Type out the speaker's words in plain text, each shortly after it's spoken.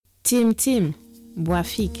Tim,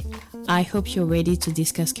 Boafik. I hope you're ready to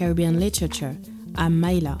discuss Caribbean literature. I'm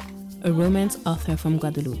Maila, a romance author from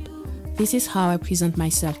Guadeloupe. This is how I present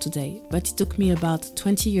myself today, but it took me about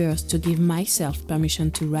 20 years to give myself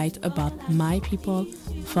permission to write about my people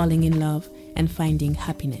falling in love and finding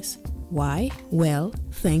happiness. Why? Well,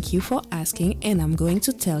 thank you for asking, and I'm going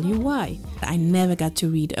to tell you why. I never got to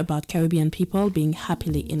read about Caribbean people being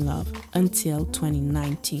happily in love until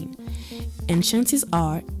 2019. And chances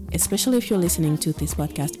are, especially if you're listening to this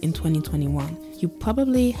podcast in 2021, you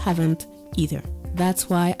probably haven't either. That's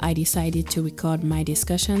why I decided to record my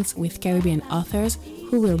discussions with Caribbean authors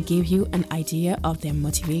who will give you an idea of their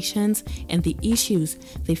motivations and the issues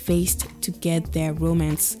they faced to get their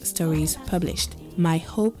romance stories published. My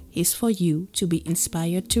hope is for you to be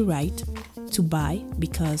inspired to write, to buy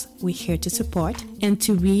because we're here to support, and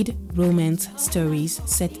to read romance stories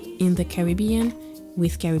set in the Caribbean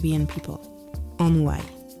with Caribbean people. On why.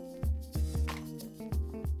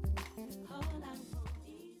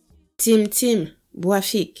 Tim,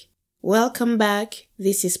 Boafik. Welcome back.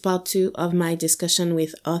 This is part 2 of my discussion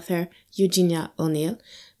with author Eugenia O'Neill.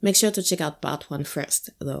 Make sure to check out part 1 first,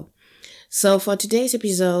 though. So for today's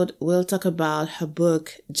episode, we'll talk about her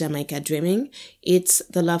book, Jamaica Dreaming. It's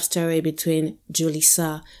the love story between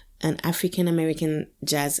Julissa, an African-American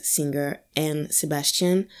jazz singer, and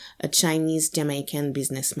Sebastian, a Chinese-Jamaican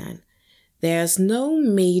businessman. There's no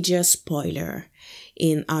major spoiler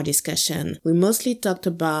in our discussion. We mostly talked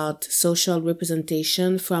about social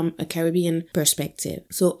representation from a Caribbean perspective.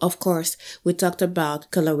 So, of course, we talked about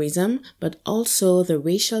colorism, but also the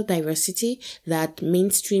racial diversity that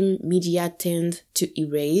mainstream media tend to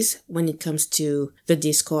erase when it comes to the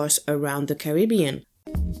discourse around the Caribbean.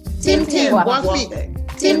 Tim,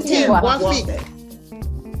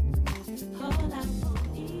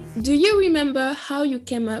 Do you remember how you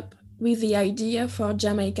came up with the idea for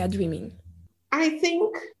Jamaica Dreaming? I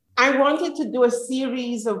think I wanted to do a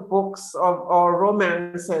series of books or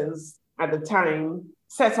romances at the time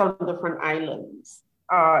set on different islands.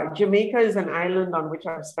 Jamaica is an island on which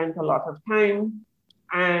I've spent a lot of time,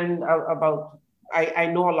 and I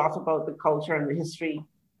know a lot about the culture and the history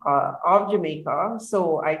of Jamaica.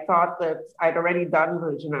 So I thought that I'd already done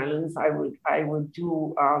Virgin Islands. I would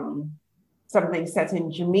do something set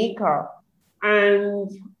in Jamaica. And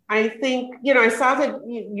I think,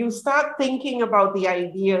 you start thinking about the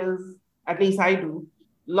ideas, at least I do,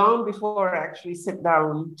 long before I actually sit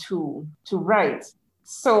down to write.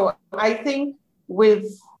 So I think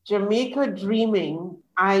with Jamaica Dreaming,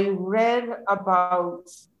 I read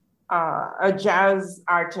about a jazz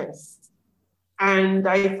artist. And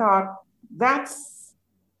I thought that's,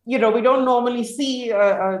 we don't normally see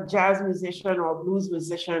a jazz musician or blues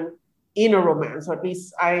musician in a romance, or at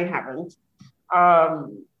least I haven't.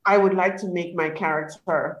 I would like to make my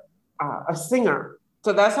character a singer.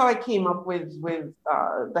 So that's how I came up with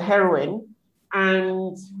the heroine.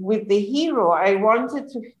 And with the hero, I wanted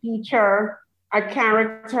to feature a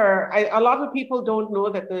character. A lot of people don't know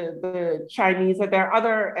that the Chinese, that there are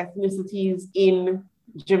other ethnicities in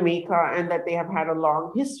Jamaica and that they have had a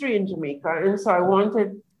long history in Jamaica. And so I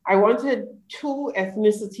wanted 2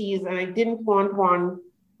 ethnicities, and I didn't want one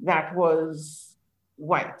that was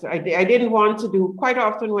white. I didn't want to do, quite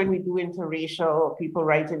often when we do interracial, people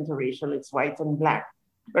write interracial, it's white and black.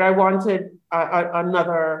 But I wanted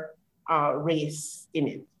another race in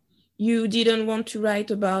it. You didn't want to write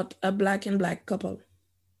about a black and black couple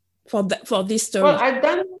for this story? Well, I've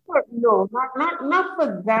done, not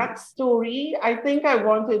for that story. I think I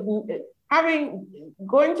wanted,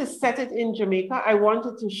 going to set it in Jamaica, I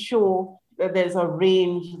wanted to show that there's a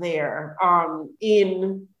range there.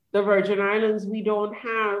 In the Virgin Islands, we don't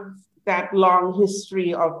have that long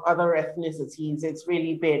history of other ethnicities. It's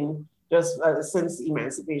really been just since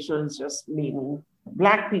emancipation, it's just mainly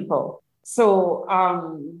Black people. So,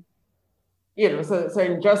 so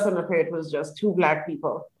in Just an Affair, it was just 2 Black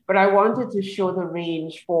people. But I wanted to show the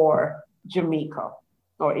range for Jamaica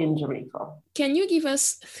or in Jamaica. Can you give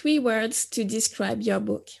us 3 words to describe your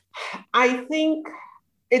book? I think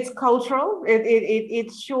it's cultural.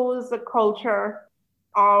 It shows the culture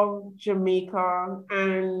of Jamaica,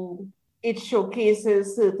 and it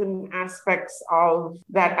showcases certain aspects of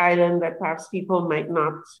that island that perhaps people might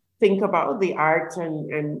not think about, the art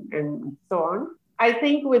and so on. I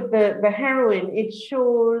think with the heroine, it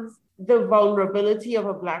shows the vulnerability of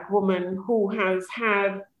a Black woman who has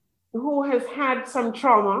had some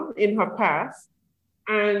trauma in her past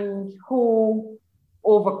and who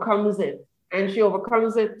overcomes it. And she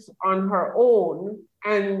overcomes it on her own.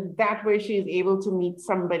 And that way she is able to meet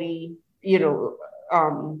somebody,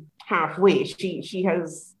 halfway. She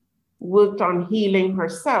has worked on healing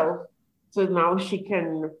herself. So now she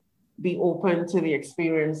can be open to the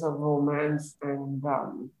experience of romance and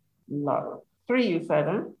love. 3, you said,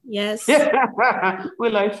 huh? Yes.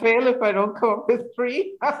 Will I fail if I don't come up with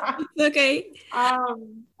 3? Okay. All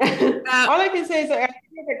I can say is that I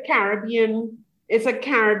think it's a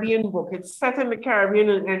Caribbean book. It's set in the Caribbean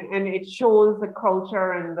and it shows the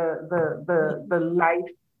culture and the life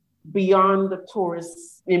beyond the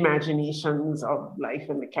tourist imaginations of life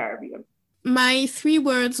in the Caribbean. My 3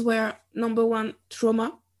 words were, number 1,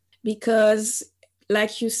 trauma, because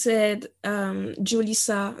like you said,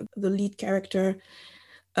 Julissa, the lead character,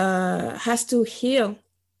 has to heal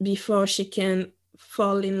before she can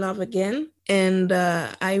fall in love again. And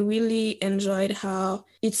I really enjoyed how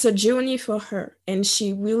it's a journey for her, and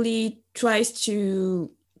she really tries to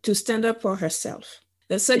stand up for herself.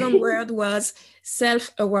 The second word was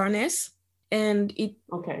self-awareness, and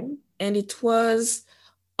it was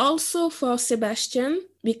also for Sebastian,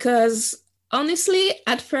 because honestly,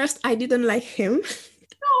 at first I didn't like him.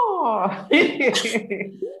 Oh.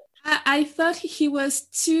 I thought he was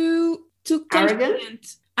too arrogant.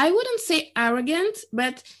 Confident. I wouldn't say arrogant,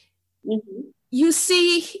 but you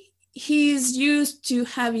see, he's used to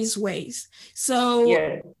have his ways. So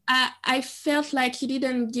I felt like he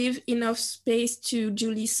didn't give enough space to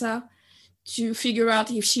Julissa to figure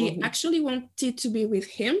out if she actually wanted to be with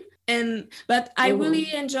him. But I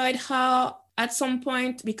really enjoyed how at some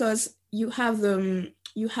point, because you have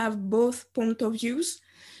both point of views,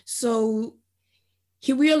 so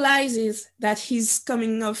he realizes that he's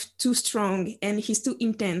coming off too strong and he's too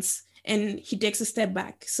intense, and he takes a step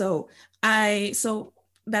back. So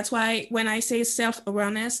that's why when I say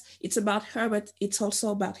self-awareness, it's about her, but it's also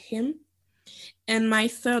about him. And my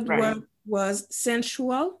third word was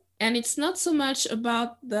sensual, and it's not so much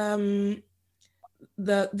about the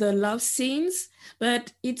love scenes,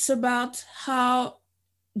 but it's about how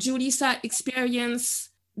Julissa experienced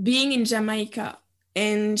being in Jamaica.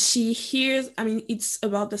 And she hears, it's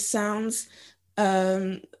about the sounds,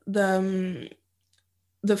 the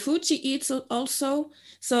food she eats also.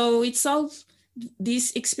 So it's all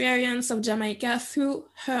this experience of Jamaica through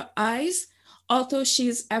her eyes, although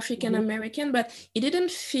she's African American, but it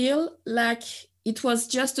didn't feel like it was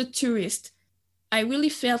just a tourist. I really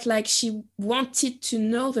felt like she wanted to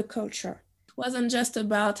know the culture. It wasn't just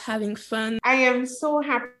about having fun. I am so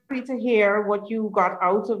happy to hear what you got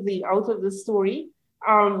out of the story.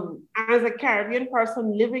 As a Caribbean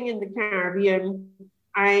person living in the Caribbean,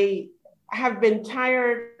 I have been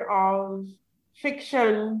tired of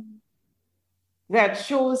fiction that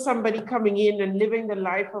shows somebody coming in and living the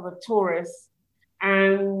life of a tourist.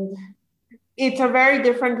 And it's a very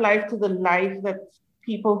different life to the life that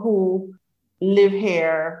people who live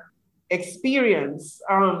here experience.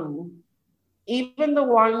 Even the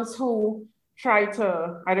ones who try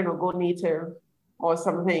to, go native or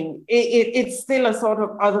something, it's still a sort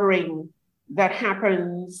of othering that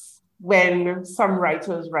happens when some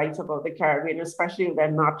writers write about the Caribbean, especially if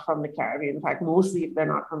they're not from the Caribbean. In fact, mostly if they're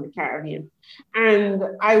not from the Caribbean. And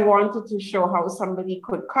I wanted to show how somebody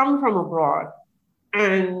could come from abroad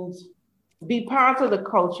and be part of the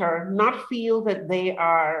culture, not feel that they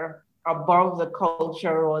are above the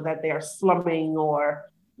culture or that they are slumming or,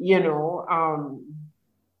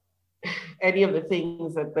 any of the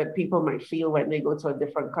things that people might feel when they go to a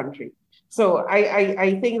different country. So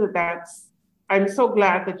I think I'm so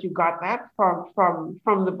glad that you got that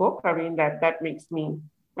from the book. That makes me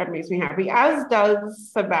happy, as does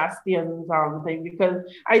Sebastian's thing, because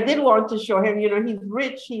I did want to show him, he's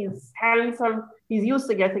rich, he's handsome, he's used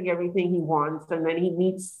to getting everything he wants, and then he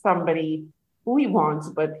meets somebody who he wants,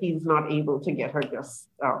 but he's not able to get her just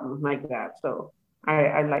like that. So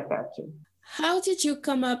I like that too. How did you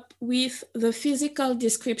come up with the physical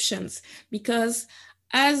descriptions? Because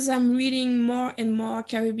as I'm reading more and more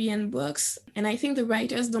Caribbean books, and I think the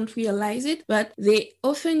writers don't realize it, but they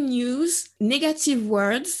often use negative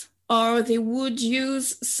words, or they would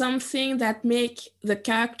use something that make the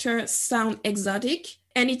character sound exotic.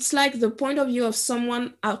 And it's like the point of view of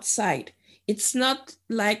someone outside. It's not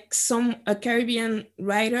like a Caribbean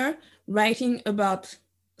writer writing about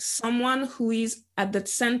someone who is at the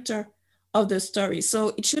center of the story.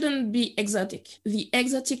 So it shouldn't be exotic. The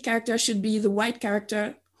exotic character should be the white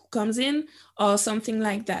character who comes in or something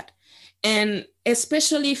like that. And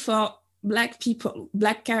especially for Black people,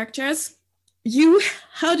 Black characters,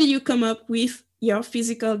 how do you come up with your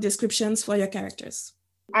physical descriptions for your characters?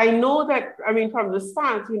 I know that, from the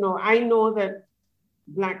start, I know that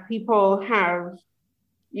Black people have,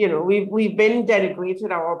 we've been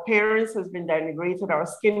denigrated. Our appearance has been denigrated, our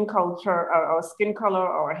skin culture, our skin color,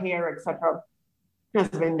 our hair, etc. has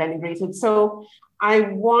been denigrated. So I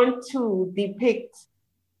want to depict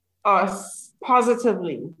us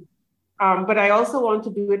positively, but I also want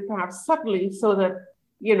to do it perhaps subtly so that,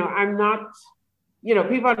 I'm not,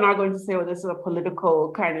 people are not going to say, oh, this is a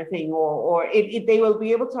political kind of thing, or they will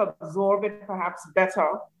be able to absorb it perhaps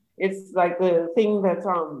better. It's like the thing that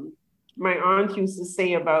my aunt used to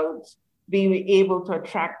say about being able to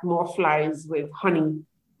attract more flies with honey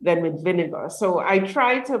than with vinegar. So I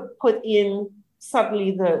try to put in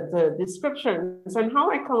subtly the descriptions, and how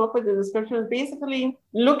I come up with the descriptions, basically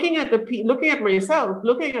looking at myself,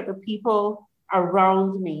 looking at the people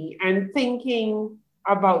around me and thinking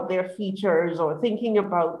about their features or thinking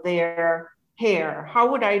about their hair. How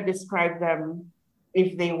would I describe them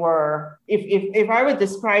if I were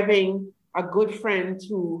describing a good friend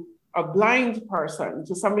to a blind person,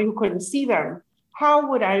 to somebody who couldn't see them? How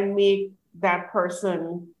would I make that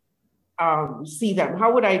person see them?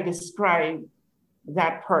 How would I describe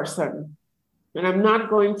that person? And I'm not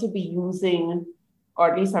going to be using,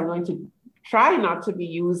 or at least I'm going to try not to be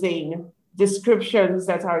using, descriptions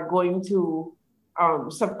that are going to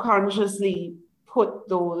subconsciously put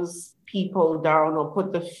those people down or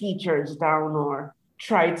put the features down or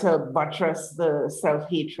try to buttress the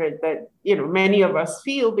self-hatred that many of us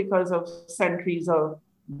feel because of centuries of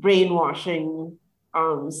brainwashing,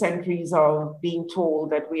 centuries of being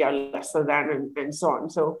told that we are lesser than, and so on.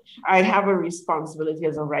 So I have a responsibility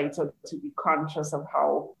as a writer to be conscious of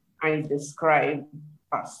how I describe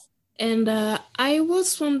us. And I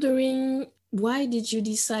was wondering, why did you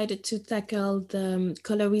decide to tackle the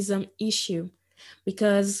colorism issue?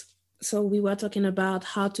 Because so we were talking about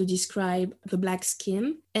how to describe the Black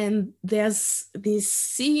skin, and there's this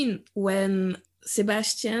scene when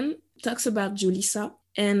Sebastian talks about Julissa,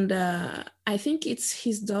 and I think it's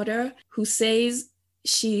his daughter who says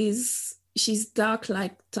she's dark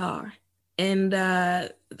like tar, and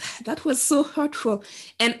that was so hurtful.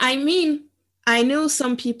 And I mean, I know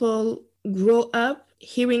some people grow up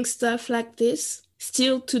hearing stuff like this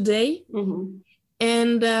still today, mm-hmm.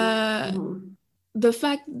 and mm-hmm. the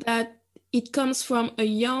fact that it comes from a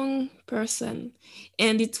young person,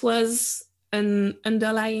 and it was an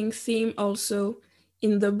underlying theme also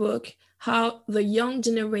in the book, how the young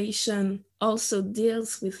generation also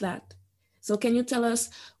deals with that. So can you tell us,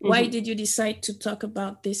 why did you decide to talk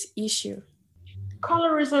about this issue?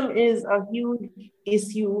 Colorism is a huge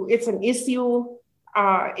issue. It's an issue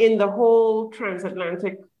in the whole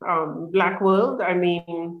transatlantic Black world. I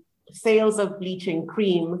mean, sales of bleaching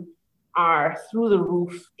cream are through the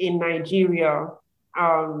roof in Nigeria,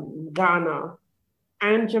 Ghana,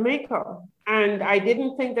 and Jamaica. And I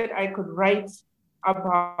didn't think that I could write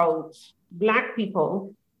about Black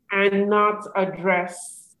people and not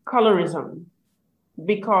address colorism,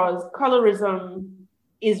 because colorism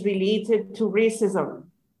is related to racism,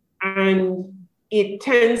 and it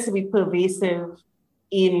tends to be pervasive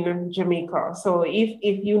in Jamaica. So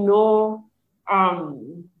if you know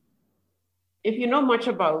much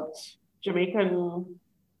about Jamaican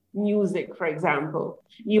music, for example,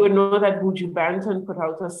 you would know that Buju Banton put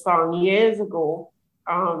out a song years ago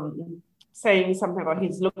saying something about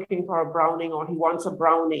he's looking for a browning, or he wants a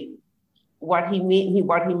browning. What he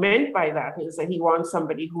meant by that is that he wants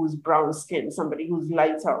somebody who's brown skinned, somebody who's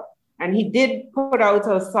lighter. And he did put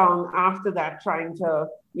out a song after that, trying to,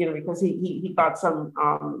 because he got some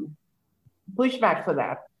pushback for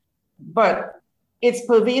that. But it's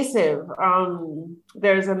pervasive.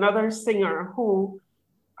 There's another singer who,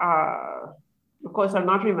 of course, I'm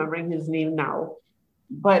not remembering his name now,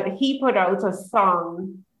 but he put out a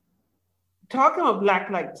song talking about Black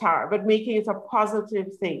like tar, but making it a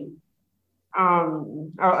positive thing.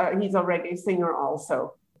 He's a reggae singer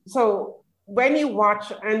also. So when you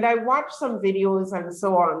watch, and I watched some videos and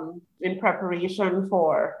so on in preparation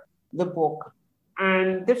for the book,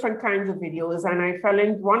 and different kinds of videos, and I fell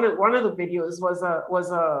in one of the videos was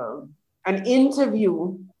an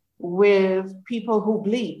interview with people who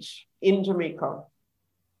bleach in Jamaica.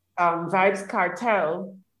 Vybz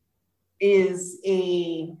Kartel is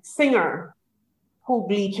a singer who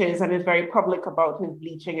bleaches and is very public about his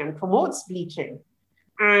bleaching and promotes bleaching.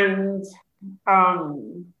 And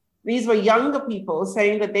these were younger people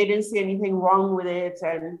saying that they didn't see anything wrong with it,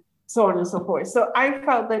 and so on and so forth. So I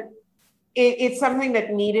felt that it's something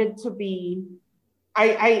that needed to be,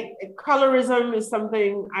 colorism is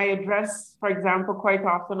something I address, for example, quite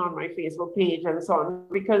often on my Facebook page and so on,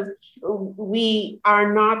 because we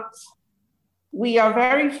are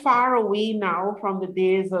very far away now from the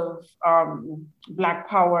days of Black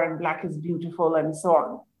power and Black is beautiful and so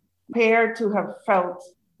on. Compared to have felt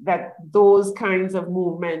that those kinds of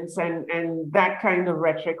movements and that kind of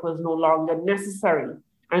rhetoric was no longer necessary.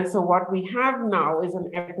 And so what we have now is an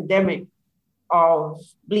epidemic of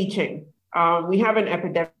bleaching. We have an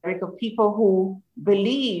epidemic of people who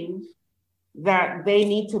believe that they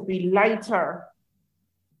need to be lighter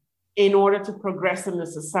in order to progress in the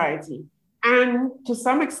society. And to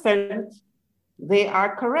some extent, they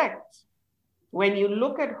are correct. When you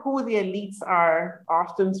look at who the elites are,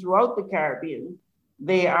 often throughout the Caribbean,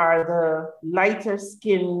 they are the lighter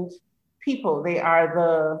skinned people. They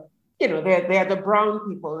are they're the brown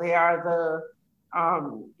people. They are the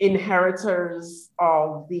inheritors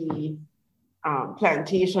of the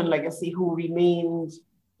plantation legacy who remained,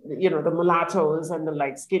 the mulattoes and the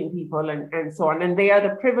light-skinned people and so on. And they are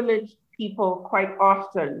the privileged people quite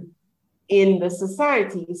often in the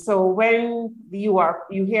society. So when you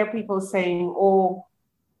hear people saying,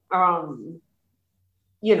 I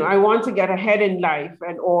want to get ahead in life,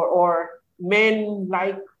 and or men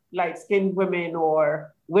like light-skinned women,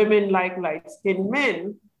 or women like light-skinned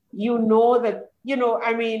men, that,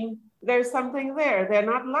 there's something there. They're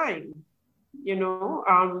not lying.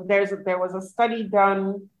 There was a study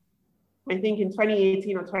done, I think in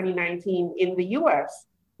 2018 or 2019 in the US,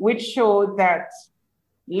 which showed that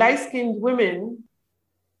light-skinned women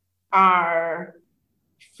are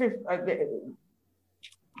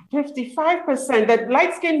 55%, that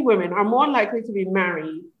light-skinned women are more likely to be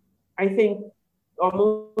married, I think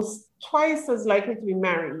almost twice as likely to be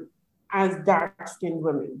married as dark-skinned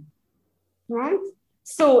women, right?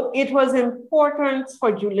 So it was important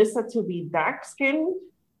for Julissa to be dark-skinned,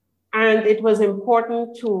 and it was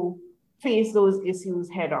important to face those issues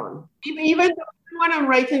head on. Even when I'm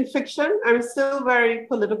writing fiction, I'm still very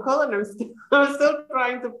political, and I'm still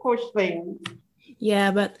trying to push things.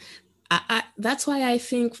 Yeah, but that's why I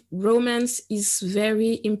think romance is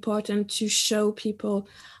very important, to show people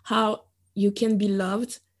how you can be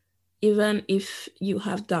loved even if you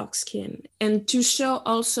have dark skin, and to show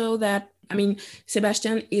also that,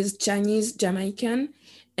 Sebastian is Chinese Jamaican,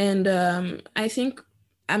 and I think,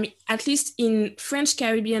 at least in French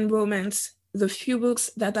Caribbean romance, the few books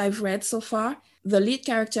that I've read so far, the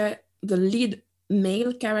lead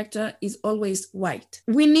male character is always white.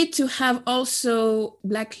 We need to have also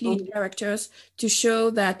Black lead characters to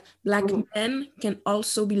show that Black men can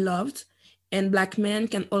also be loved, and Black men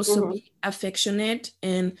can also be affectionate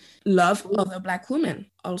and love other Black women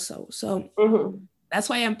also. So that's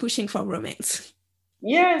why I'm pushing for romance.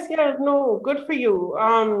 Yes, no, good for you.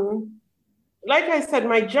 Like I said,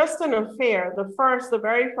 my Just an Affair, the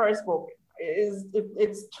very first book,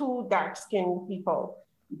 it's two dark-skinned people.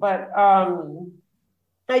 But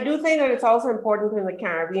I do think that it's also important in the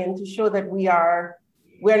Caribbean to show that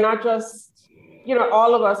we're not just,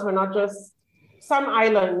 all of us, we're not just, some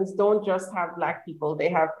islands don't just have Black people, they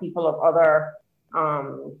have people of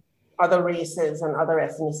other races and other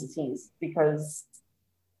ethnicities, because,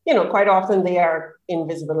 quite often they are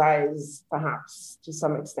invisibilized, perhaps, to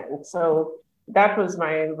some extent. So that was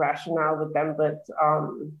my rationale with them. But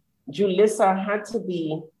Julissa had to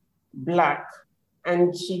be Black,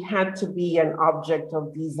 and she had to be an object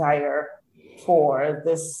of desire for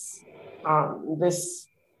this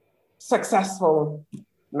successful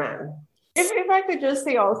man. If I could just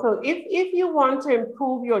say also, if you want to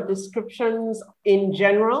improve your descriptions in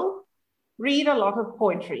general, read a lot of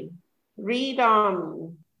poetry. Read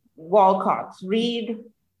Walcott, read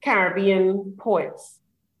Caribbean poets.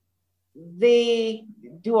 They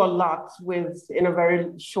do a lot in a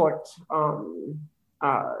very short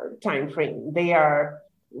time frame. They are,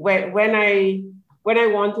 when I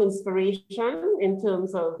want inspiration in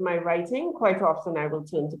terms of my writing, quite often I will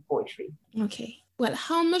turn to poetry. Okay. Well,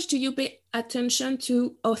 how much do you pay attention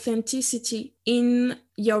to authenticity in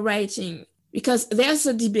your writing? Because there's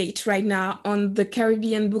a debate right now on the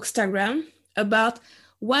Caribbean Bookstagram about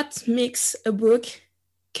what makes a book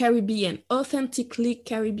Caribbean, authentically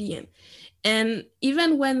Caribbean. And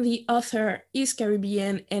even when the author is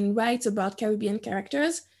Caribbean and writes about Caribbean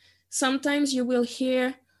characters, sometimes you will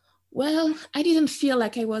hear, well, I didn't feel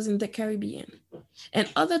like I was in the Caribbean. And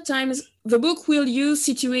other times the book will use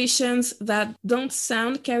situations that don't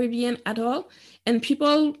sound Caribbean at all, and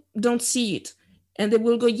people don't see it. And they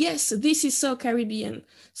will go, yes, this is so Caribbean.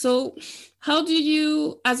 So how do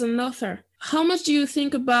you, as an author, how much do you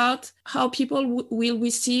think about how people will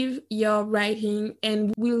receive your writing,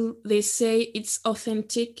 and will they say it's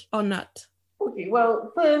authentic or not? Okay,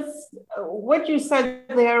 well, first, what you said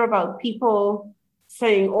there about people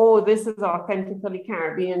saying, oh, this is authentically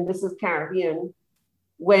Caribbean, this is Caribbean,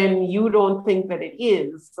 when you don't think that it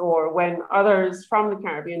is, or when others from the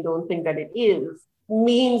Caribbean don't think that it is,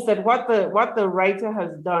 means that what the writer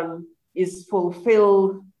has done is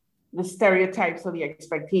fulfilled the stereotypes or the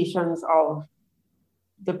expectations of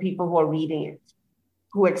the people who are reading it,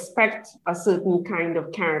 who expect a certain kind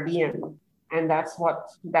of Caribbean, and that's what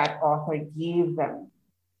that author gave them.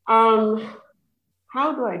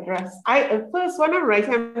 How do I dress? First, when I'm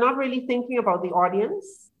writing, I'm not really thinking about the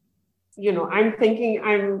audience. I'm thinking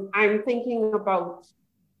about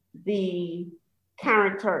the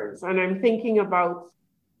characters, and I'm thinking about,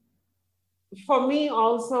 for me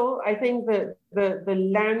also, I think the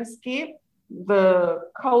landscape, the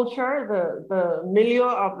culture, the milieu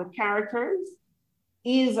of the characters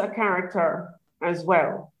is a character as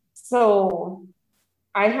well. So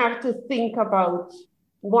I have to think about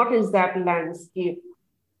what is that landscape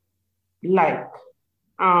like.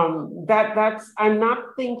 I'm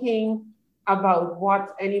not thinking about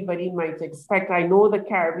what anybody might expect. I know the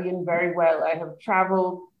Caribbean very well. I have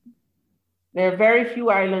traveled. There are very few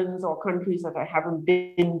islands or countries that I haven't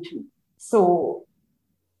been to. So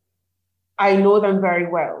I know them very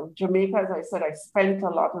well. Jamaica, as I said, I spent a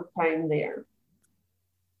lot of time there.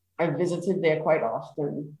 I visited there quite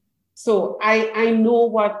often. So I know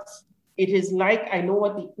what it is like. I know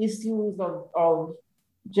what the issues of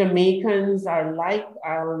Jamaicans are like.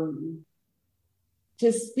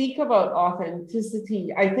 To speak about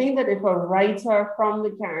authenticity, I think that if a writer from the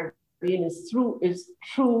Caribbean is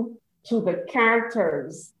true to the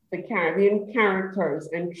characters, the Caribbean characters,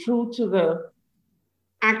 and true to the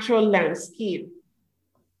actual landscape,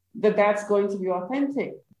 that's going to be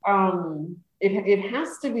authentic. It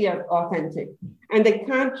has to be authentic. And they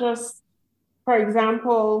can't just, for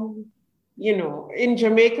example, in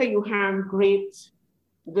Jamaica, you have great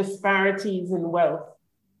disparities in wealth.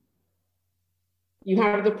 You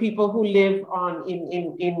have the people who live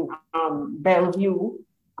in Bellevue,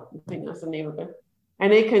 I think that's the name of it,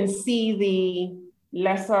 and they can see the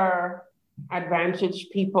lesser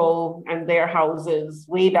advantaged people and their houses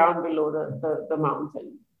way down below the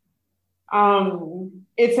mountain.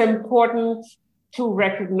 It's important to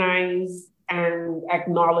recognize and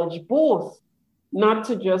acknowledge both, not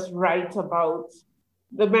to just write about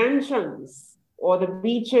the mansions or the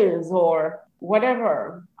beaches or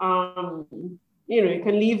whatever. You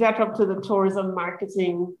can leave that up to the tourism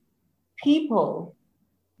marketing people,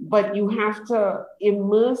 but you have to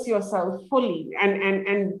immerse yourself fully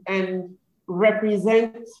and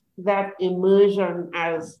represent that immersion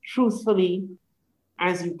as truthfully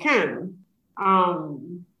as you can,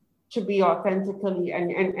 to be authentically,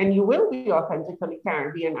 and you will be authentically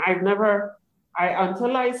Caribbean.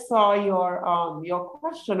 Until I saw your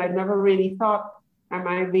question, I'd never really thought, am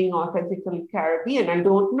I being authentically Caribbean? I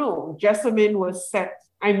don't know. Jessamine was set.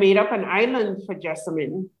 I made up an island for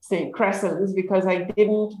Jessamine, St. Crescens, because I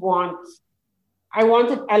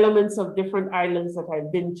wanted elements of different islands that I've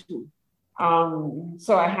been to.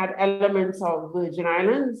 So I had elements of Virgin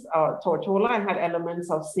Islands, Tortola. I had elements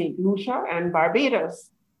of St. Lucia and Barbados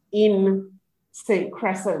in St.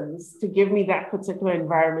 Crescens to give me that particular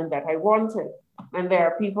environment that I wanted. And there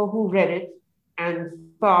are people who read it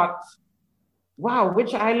and thought, wow,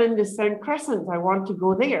 which island is St. Crescens? I want to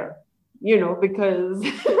go there, because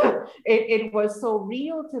it was so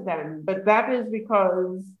real to them. But that is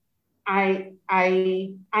because I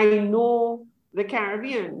know the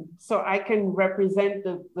Caribbean, so I can represent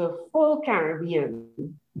the full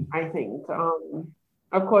Caribbean, I think.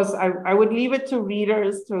 Of course, I would leave it to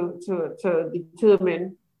readers to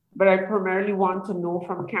determine, but I primarily want to know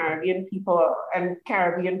from Caribbean people and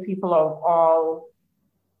Caribbean people of all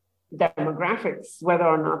demographics, whether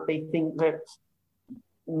or not they think that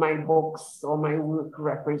my books or my work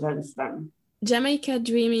represents them. Jamaica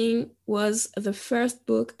Dreaming was the first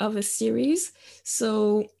book of a series.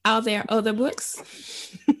 So are there other books?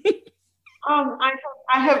 I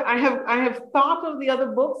have thought of the other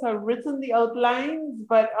books. I've written the outlines,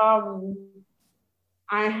 but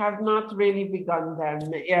I have not really begun them.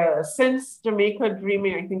 Since Jamaica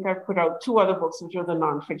Dreaming, I think I've put out 2 other books, which are the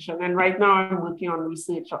nonfiction. And right now I'm working on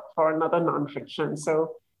research for another nonfiction.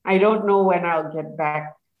 So I don't know when I'll get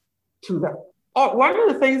back to them. One of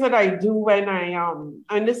the things that I do when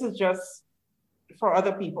and this is just for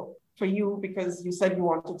other people, for you, because you said you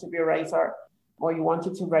wanted to be a writer or you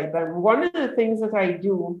wanted to write them. One of the things that I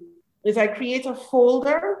do is I create a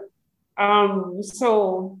folder.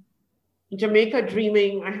 So Jamaica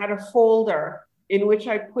Dreaming, I had a folder in which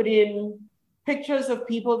I put in pictures of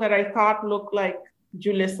people that I thought looked like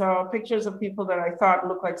Julissa, pictures of people that I thought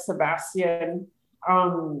looked like Sebastian,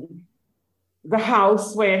 the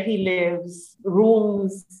house where he lives,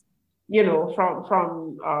 rooms,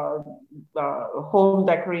 from home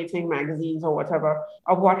decorating magazines or whatever,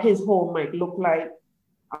 of what his home might look like.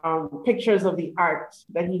 pictures of the art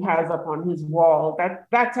that he has up on his wall,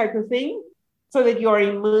 that type of thing, so that you're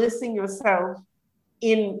immersing yourself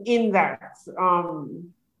in that.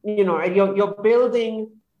 And you're building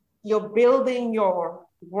your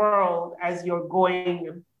world as you're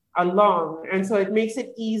going along. And so it makes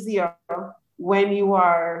it easier when you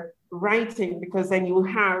are writing, because then you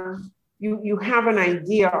have an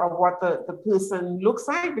idea of what the person looks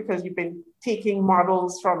like, because you've been taking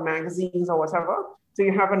models from magazines or whatever. So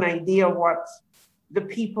you have an idea of what the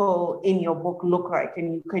people in your book look like,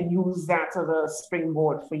 and you can use that as a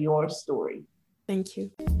springboard for your story. Thank you.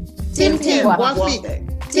 Tim Boafik.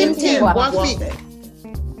 Tim Boafik.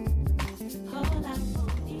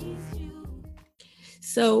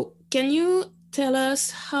 So can you tell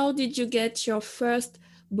us, how did you get your first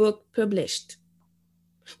book published?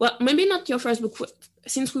 Well, maybe not your first book,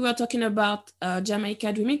 since we were talking about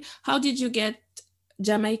Jamaica Dreaming. How did you get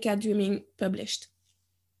Jamaica Dreaming published?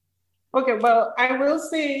 Okay, well, I will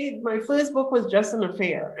say my first book was Just an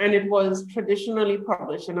Affair, and it was traditionally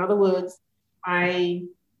published. In other words, I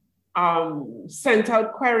sent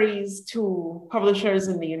out queries to publishers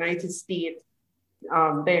in the United States.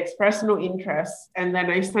 They expressed no interest, and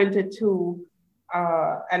then I sent it to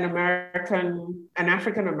an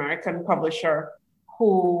African-American publisher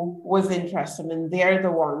who was interested, and they're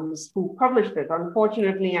the ones who published it.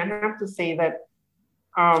 Unfortunately, I have to say that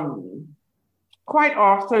quite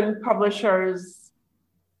often publishers,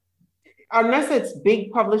 unless it's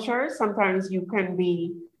big publishers, sometimes you can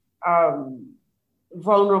be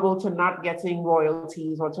vulnerable to not getting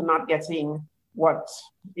royalties or to not getting what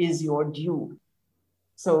is your due.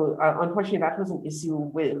 So unfortunately, that was an issue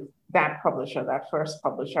with that publisher, that first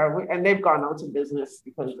publisher, and they've gone out of business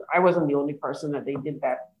because I wasn't the only person that they did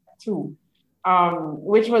that to,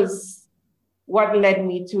 which was what led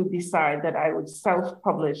me to decide that I would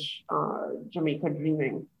self-publish Jamaica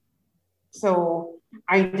Dreaming. So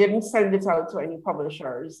I didn't send it out to any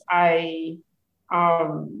publishers. I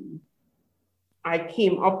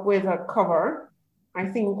came up with a cover. I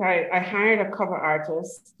think I hired a cover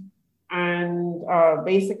artist, and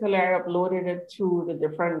basically I uploaded it to the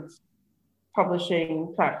different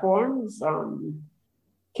publishing platforms,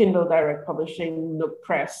 Kindle Direct Publishing, Nook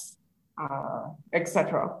Press,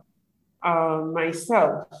 etc.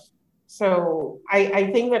 Myself. So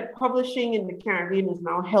I think that publishing in the Caribbean is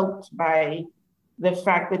now helped by the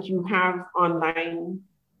fact that you have online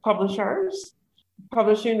publishers.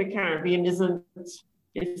 Publishing in the Caribbean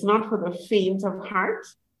it's not for the faint of heart.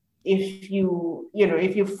 If you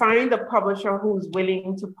find a publisher who's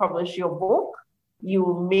willing to publish your book,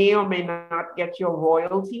 you may or may not get your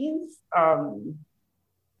royalties.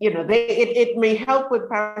 It may help with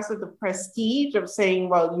passive the prestige of saying,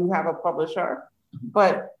 well, you have a publisher.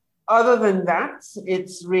 But other than that,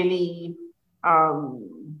 it's really,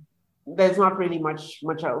 there's not really much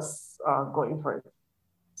else going for it.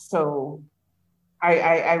 So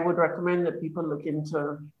I would recommend that people look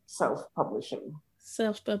into self-publishing.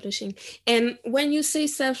 Self-publishing. And when you say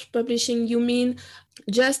self-publishing, you mean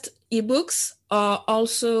just ebooks or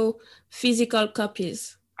also physical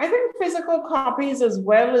copies? I think physical copies as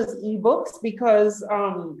well as ebooks, because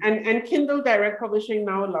and Kindle Direct Publishing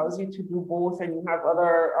now allows you to do both, and you have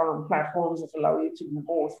other platforms that allow you to do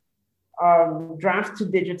both. Draft to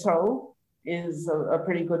Digital is a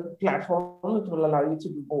pretty good platform that will allow you to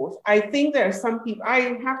do both. I think there are some people,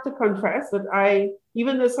 I have to confess that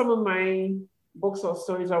even though some of my books or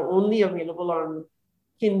stories are only available on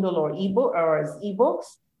Kindle or ebook or as ebooks,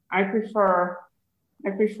 I prefer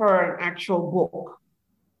an actual book,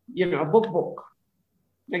 a book,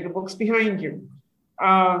 like the books behind you.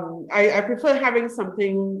 I prefer having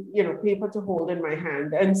something, paper to hold in my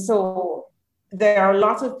hand. And so there are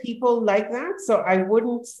lots of people like that. So I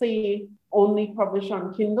wouldn't say only publish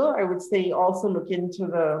on Kindle. I would say also look into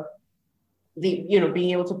the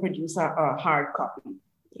being able to produce a hard copy.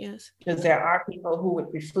 Yes. Because there are people who would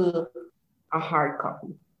prefer a hard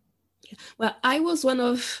copy. Well, I was one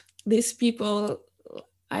of these people,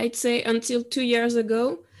 I'd say until 2 years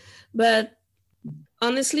ago, but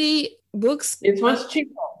honestly, books. It's much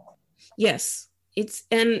cheaper. Yes.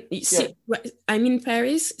 I'm in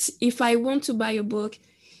Paris. If I want to buy a book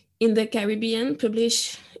in the Caribbean,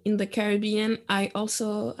 published in the Caribbean, I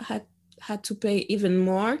also had to pay even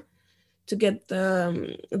more to get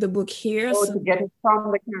the book here. To get it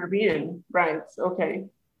from the Caribbean, right? Okay.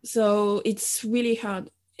 So it's really hard.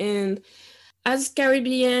 And as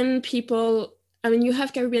Caribbean people, you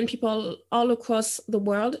have Caribbean people all across the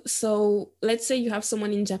world. So let's say you have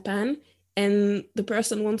someone in Japan and the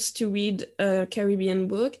person wants to read a Caribbean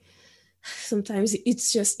book. sometimes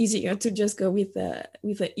it's just easier to just go with the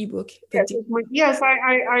ebook. Yes,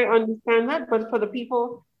 I understand that, but for the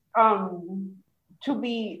people, to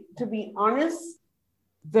be honest,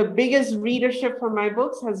 the biggest readership for my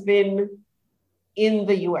books has been in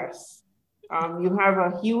the U.S. You have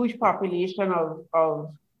a huge population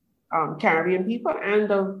of Caribbean people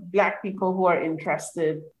and of Black people who are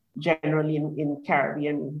interested generally in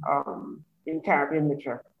Caribbean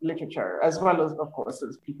literature, as well as, of course,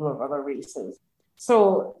 as people of other races.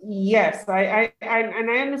 So yes, I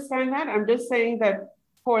understand that. I'm just saying that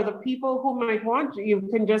for the people who might want, you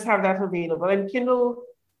can just have that available. And Kindle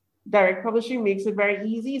Direct Publishing makes it very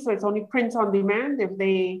easy. So it's only print on demand. If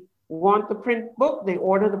they want the print book, they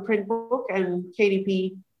order the print book, and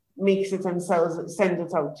KDP makes it and sends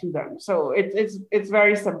it out to them. So it's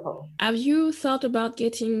very simple. Have you thought about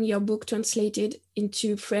getting your book translated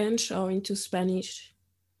into French or into Spanish?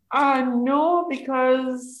 No,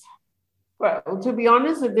 because, well, to be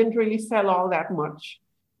honest, it didn't really sell all that much.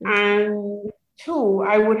 And two,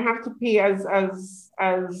 I would have to pay as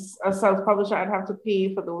a self-publisher, I'd have to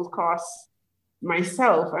pay for those costs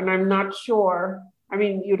myself. And I'm not sure, I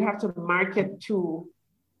mean, you'd have to market to,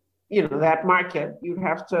 that market. You'd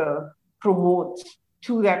have to promote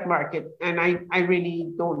to that market. And I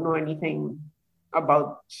really don't know anything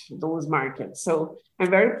about those markets. So I'm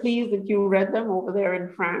very pleased that you read them over there in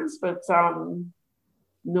France, but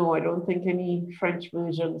no, I don't think any French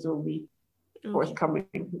versions will be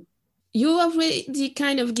forthcoming. You already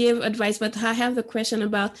kind of gave advice, but I have the question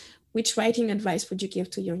about which writing advice would you give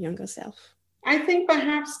to your younger self? I think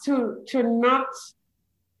perhaps to not,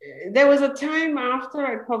 there was a time after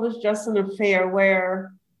I published Just an Affair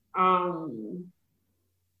where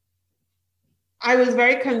I was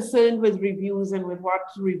very concerned with reviews and with what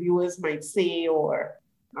reviewers might say, or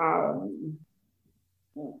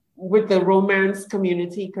with the romance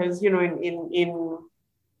community, because, in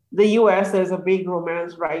the US, there's a big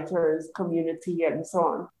romance writers community and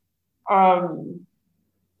so on.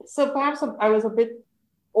 So perhaps I was a bit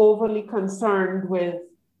overly concerned with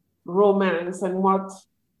romance and what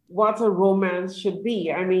a romance should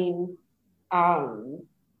be. I mean,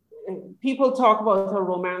 people talk about a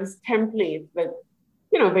romance template that,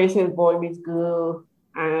 basically boy meets girl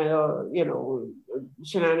and,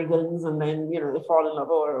 shenanigans, and then, they fall in love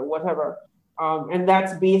or whatever. And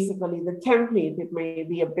that's basically the template. It may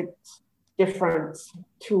be a bit different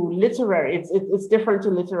to literary. It's different to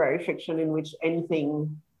literary fiction, in which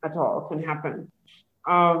anything at all can happen.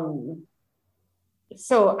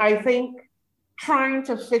 So I think trying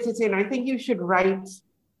to fit it in, I think you should write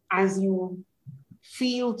as you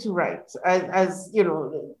feel to write, as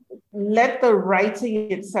let the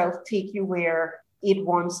writing itself take you where it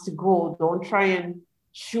wants to go. Don't try and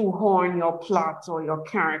shoehorn your plot or your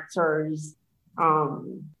characters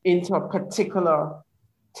into a particular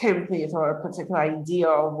template or a particular idea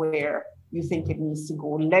of where you think it needs to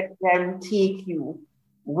go. Let them take you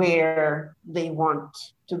where they want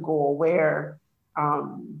to go, where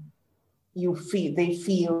they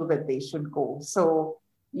feel that they should go. So,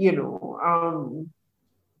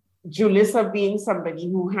 Julissa being somebody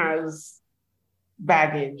who has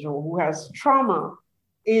baggage or who has trauma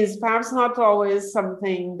is perhaps not always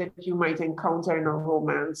something that you might encounter in a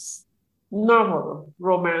romance novel.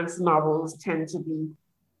 Romance novels tend to be,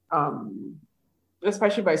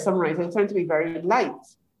 especially by some writers, tend to be very light.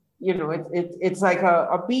 It's like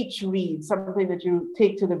a beach read, something that you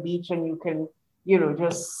take to the beach and you can,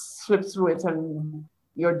 just slip through it and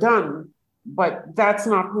you're done. But that's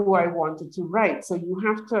not who I wanted to write. So you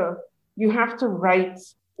have to write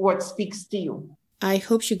what speaks to you. I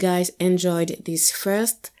hope you guys enjoyed this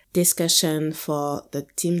first discussion for the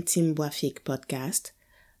Tim Boisfic podcast.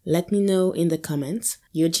 Let me know in the comments.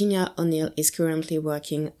 Eugenia O'Neill is currently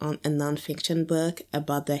working on a nonfiction book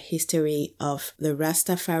about the history of the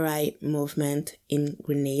Rastafari movement in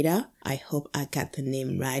Grenada. I hope I got the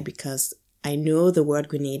name right, because I know the word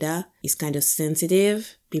Grenada is kind of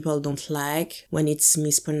sensitive. People don't like when it's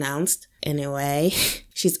mispronounced. Anyway,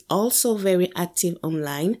 she's also very active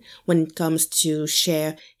online when it comes to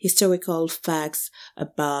share historical facts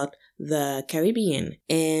about the Caribbean.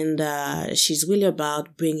 And she's really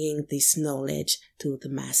about bringing this knowledge to the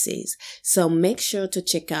masses. So make sure to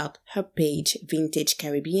check out her page, Vintage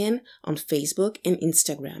Caribbean, on Facebook and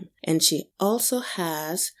Instagram. And she also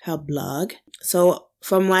has her blog. So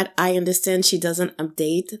from what I understand, she doesn't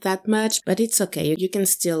update that much, but it's okay. You can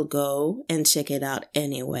still go and check it out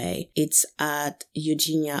anyway. It's at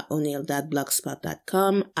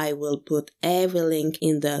eugeniao'neill.blogspot.com. I will put every link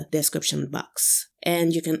in the description box.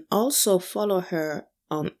 And you can also follow her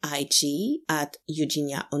on IG at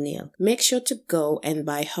Eugenia O'Neill. Make sure to go and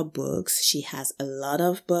buy her books. She has a lot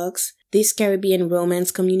of books. This Caribbean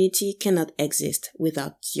romance community cannot exist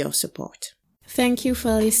without your support. Thank you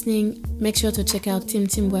for listening. Make sure to check out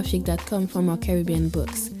timtimboafik.com for more Caribbean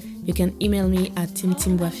books. You can email me at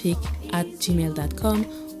timtimboafik@gmail.com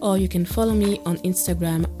or you can follow me on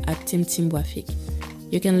Instagram at timtimboafik.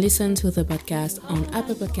 You can listen to the podcast on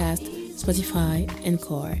Apple Podcasts, Spotify, and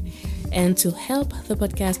Core. And to help the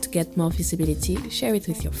podcast to get more visibility, share it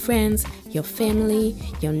with your friends, your family,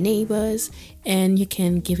 your neighbors, and you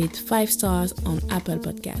can give it 5 stars on Apple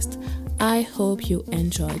Podcast. I hope you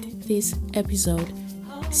enjoyed this episode.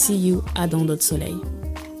 See you à Dans d'autres soleils.